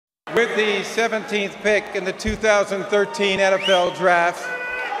With the 17th pick in the 2013 NFL Draft,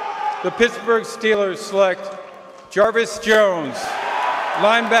 the Pittsburgh Steelers select Jarvis Jones,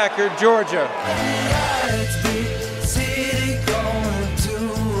 linebacker, Georgia.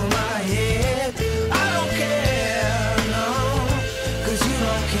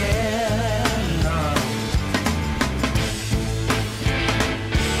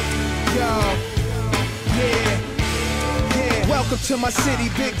 To my city,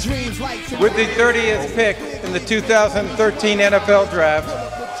 big dreams like with the 30th pick in the 2013 NFL Draft,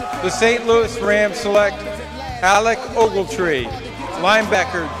 the St. Louis Rams select Alec Ogletree,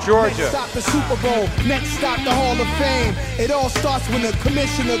 linebacker, Georgia. Next stop the Super Bowl, next stop the Hall of Fame. It all starts when the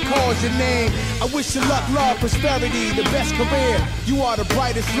commissioner calls your name. I wish you luck, love, prosperity, the best career. You are the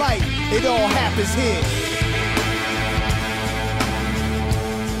brightest light, it all happens here.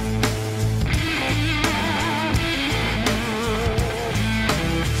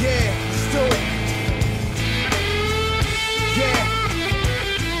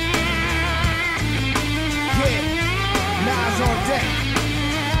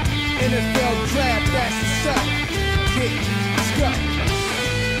 NFL draft, that's the shot. Yeah, let's go.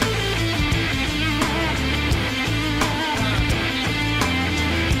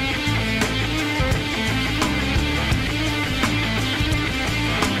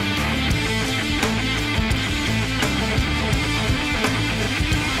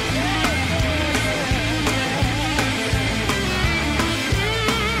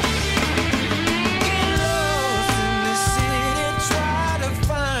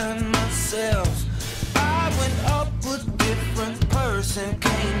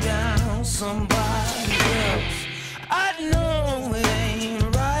 Came down somebody else. I know it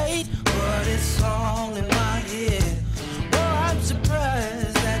ain't right, but it's all in my head. Well, I'm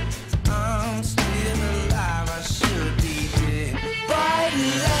surprised that I'm still alive. I should be dead. Bright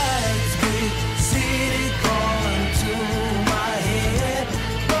lights, big city calling to my head.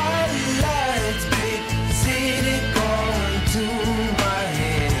 Bright lights, big city calling to my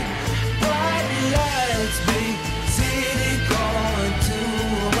head. Bright lights, big city calling to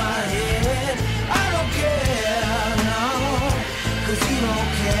my head. I don't care now, 'cause you don't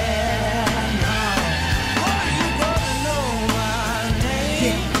care now. Are you gonna know my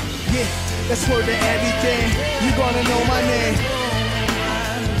name? Yeah, that's word to everything. You gonna know my name.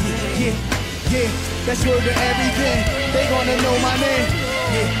 Yeah, that's word to everything. They gonna know my name.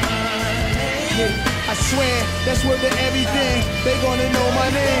 Yeah, I swear, that's word to everything. They gonna know my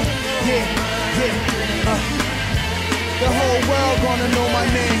name. Yeah. The whole world gonna know my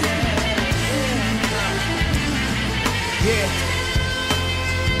name. Yeah.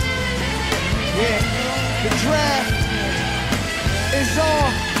 The draft is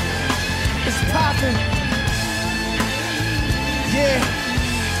on. It's popping. Yeah.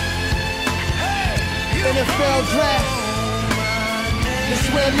 NFL draft. It's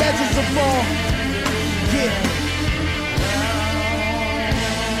where legends are born. Yeah.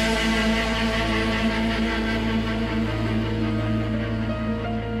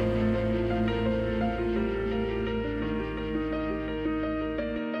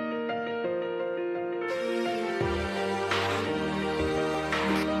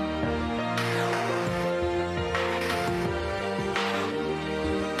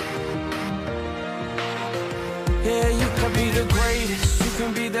 Yeah, you can be the greatest, you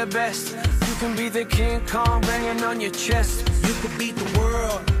can be the best. You can be the King Kong banging on your chest. You could beat the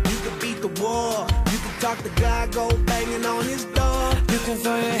world, you could beat the war. You can talk to God, go banging on his door. You can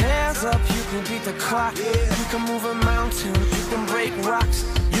throw your hands up, you can beat the clock. Yeah. You can move a mountain, you can break rocks.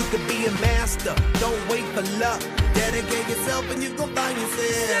 You could be a master, don't wait for luck. Dedicate yourself and you gon' find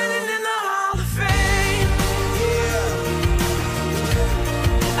yourself Standing in the Hall of Fame. Yeah.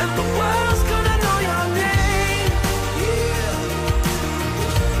 And the world's gonna know your name. Yeah.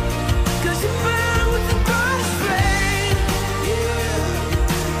 'Cause you burn with the brightest flame. Yeah.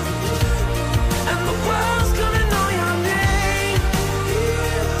 And the world's gonna know your name.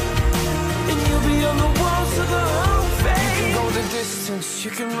 Yeah. And you'll be on the walls of the Hall of Fame. You can go the distance,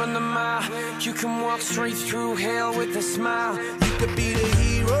 you can run the mile. You can walk straight through hell with a smile. You could be the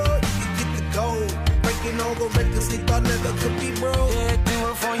hero, you could get the gold. Breaking over records they thought never could be broke. Yeah, do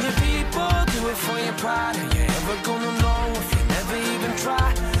it for your people, do it for your pride. Are you ever gonna know if you never even try?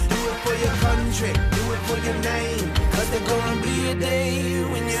 Do it for your country, do it for your name. 'Cause there's gonna be a day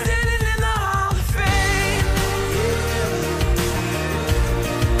when you're Standing in the Hall of Fame. yeah.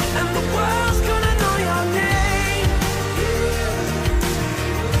 And the world's gonna know your name.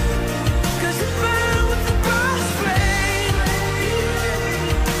 'Cause you burn with the brightest flame.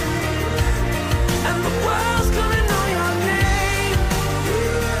 And the world's gonna know your name.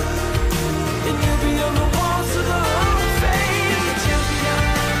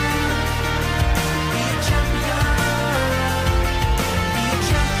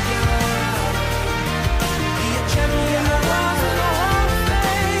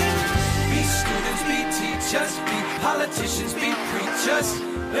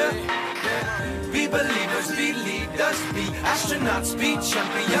 believers, be leaders, be astronauts, be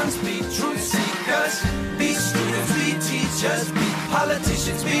champions, be truth seekers, be students, be teachers, be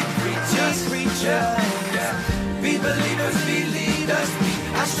politicians, be preachers, yeah. Be believers, be leaders, be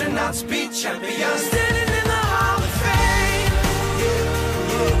astronauts, be champions, standing in the Hall of Fame.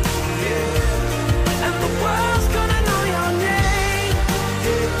 Yeah.